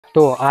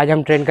तो आज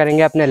हम ट्रेन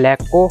करेंगे अपने लेग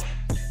को।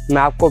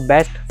 मैं आपको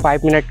बेस्ट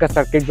 5 मिनट का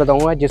सर्किट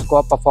बताऊंगा जिसको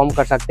आप परफॉर्म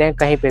कर सकते हैं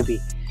कहीं पे भी,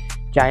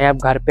 चाहे आप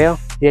घर पे हो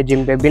या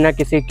जिम पे, बिना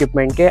किसी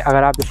इक्विपमेंट के।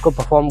 अगर आप इसको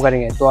परफॉर्म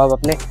करेंगे तो आप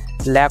अपने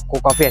लेग को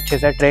काफ़ी अच्छे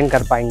से ट्रेन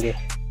कर पाएंगे।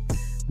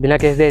 बिना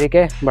किसी देरी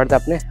के बढ़ते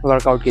अपने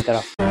वर्कआउट की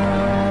तरफ।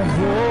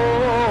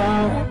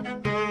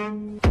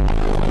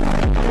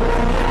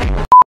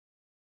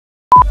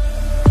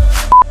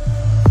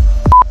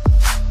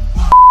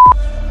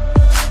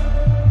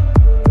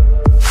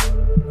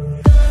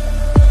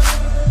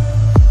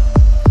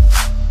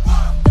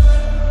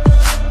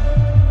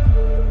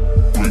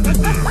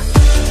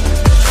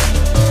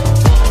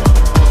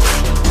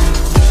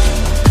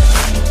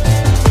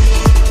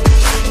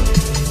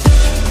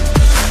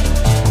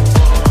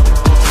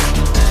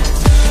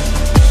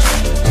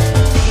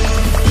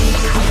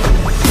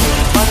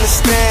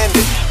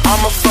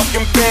 I'm a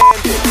fucking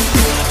bandit.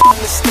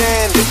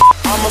 Understand it.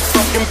 I'm a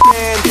fucking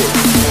bandit.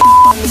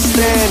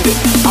 Understand it.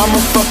 I'm a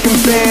fucking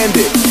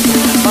bandit.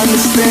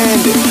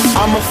 Understand it.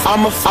 I'm a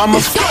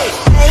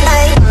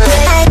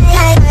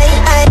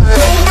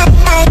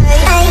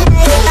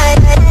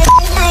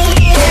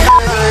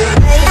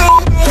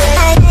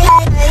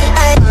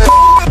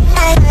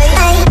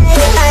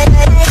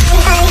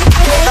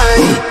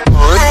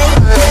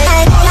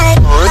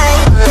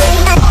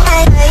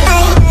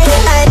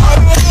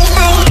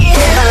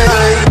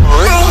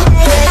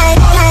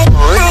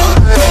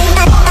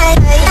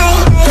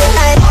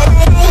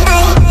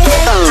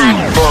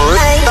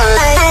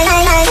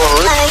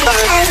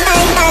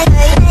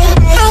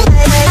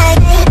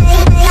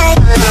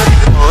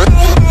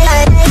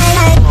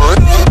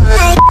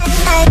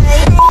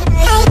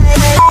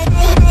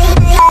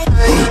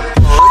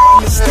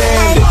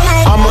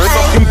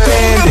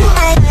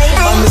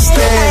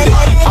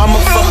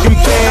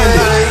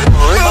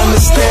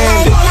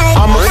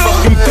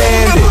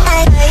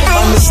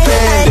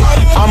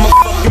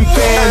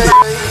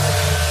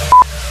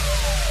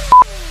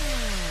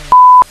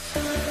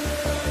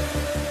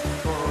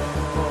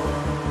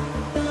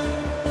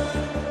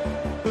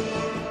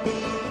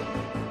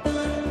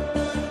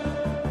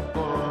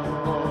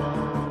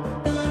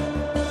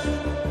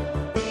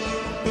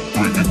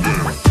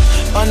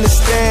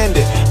Understand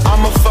it,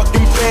 I'm a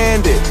fucking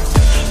bandit.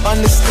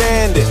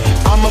 Understand it,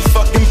 I'm a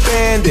fucking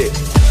bandit.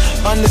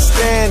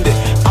 Understand it,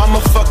 I'm a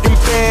fucking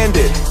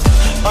bandit.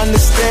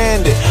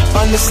 Understand it,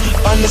 understand it,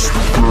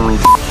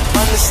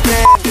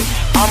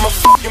 I'm a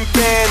fucking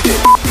bandit.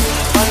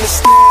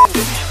 Understand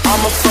it,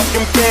 I'm a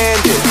fucking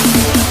bandit.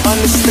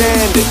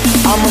 Understand it,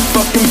 I'm a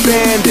fucking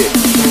bandit.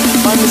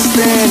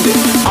 Understand it,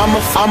 I'm a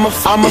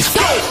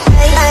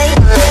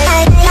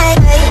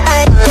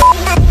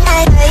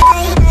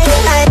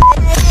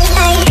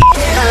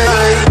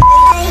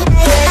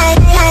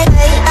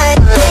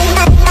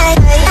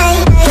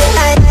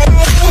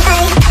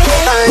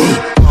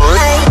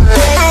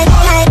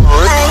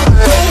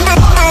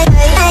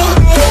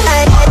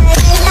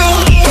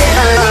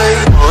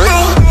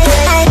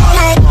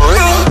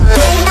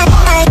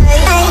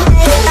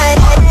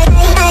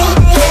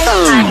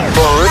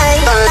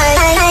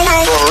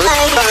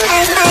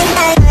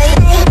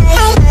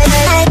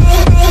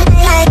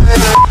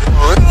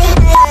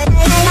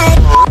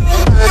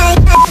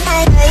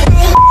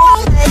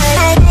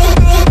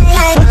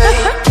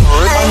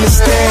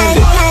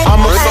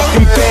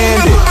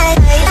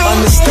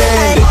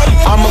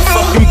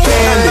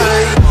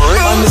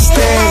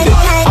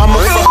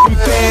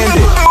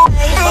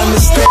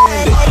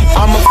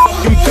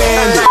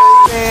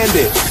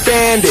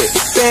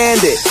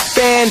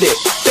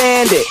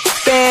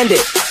bandit.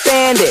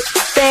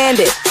 Understand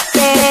it.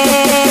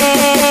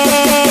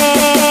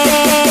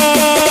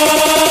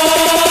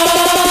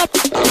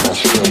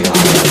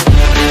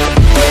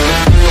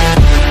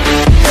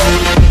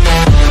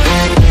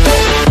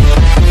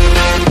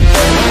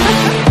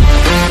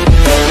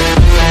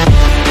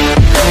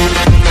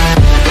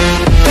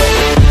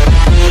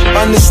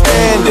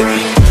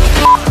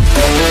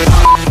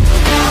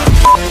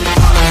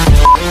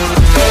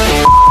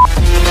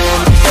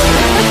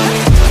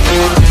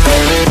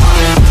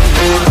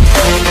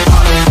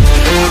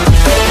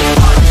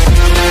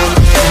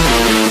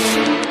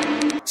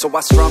 So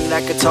I strum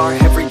that guitar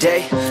every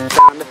day.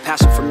 Found a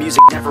passion for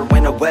music, never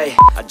went away.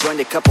 I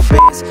joined a couple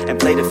bands and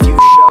played a few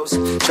shows.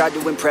 Tried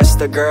to impress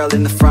the girl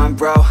in the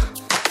front row,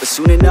 but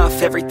soon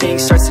enough everything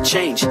starts to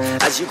change.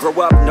 As you grow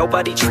up,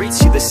 nobody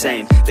treats you the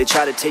same. They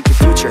try to take your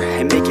future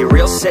and make it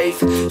real safe.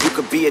 You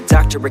could be a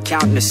doctor,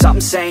 accountant, or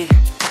something sane.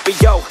 But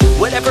yo,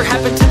 whatever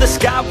happened to the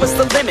sky was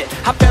the limit.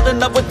 I fell in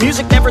love with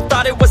music, never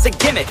thought it was a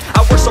gimmick.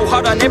 I worked so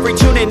hard on every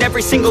tune and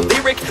every single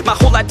lyric. My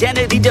whole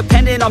identity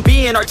depended on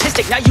being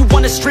artistic. Now you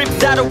wanna strip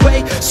that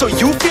away so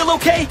you feel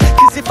okay?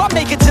 Cause if I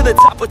make it to the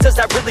top, what does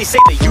that really say?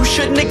 That you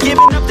shouldn't have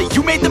given up, that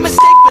you made the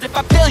mistake? But if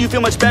I fail, you feel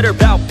much better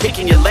about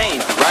picking your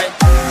lane, right?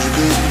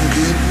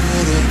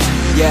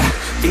 Yeah,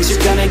 things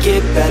are gonna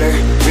get better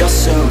real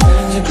soon.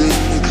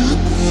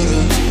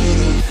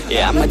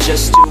 Yeah, I'ma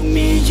just do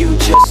me, you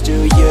just do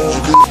you.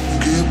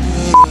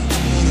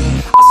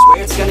 I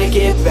swear it's gonna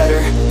get better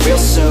real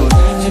soon.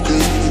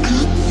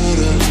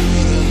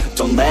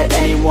 Don't let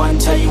anyone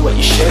tell you what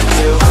you should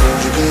do.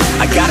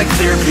 I got a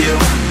clear view,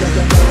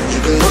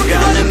 we're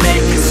gonna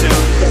make it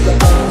soon.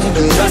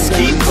 Just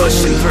keep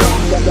pushing through.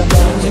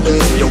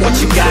 You're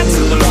what you got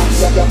to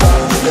lose.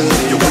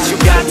 You're what you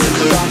got to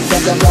lose.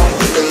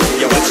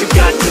 You're what you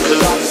got to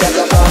lose.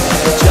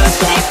 Just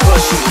keep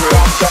pushing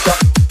through.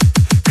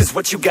 Cause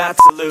what you got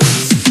to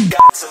lose.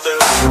 Got to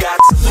lose. Got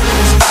to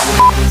lose.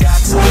 Got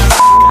to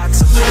lose. Got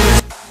to lose.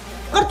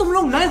 अगर तुम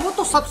लोग नए हो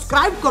तो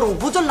subscribe करो,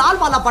 वो जो लाल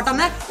वाला बटन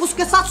है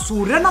उसके साथ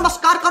सूर्य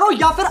नमस्कार करो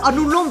या फिर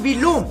अनुलोम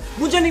विलोम,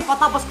 मुझे नहीं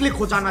पता, बस क्लिक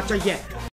हो जाना चाहिए।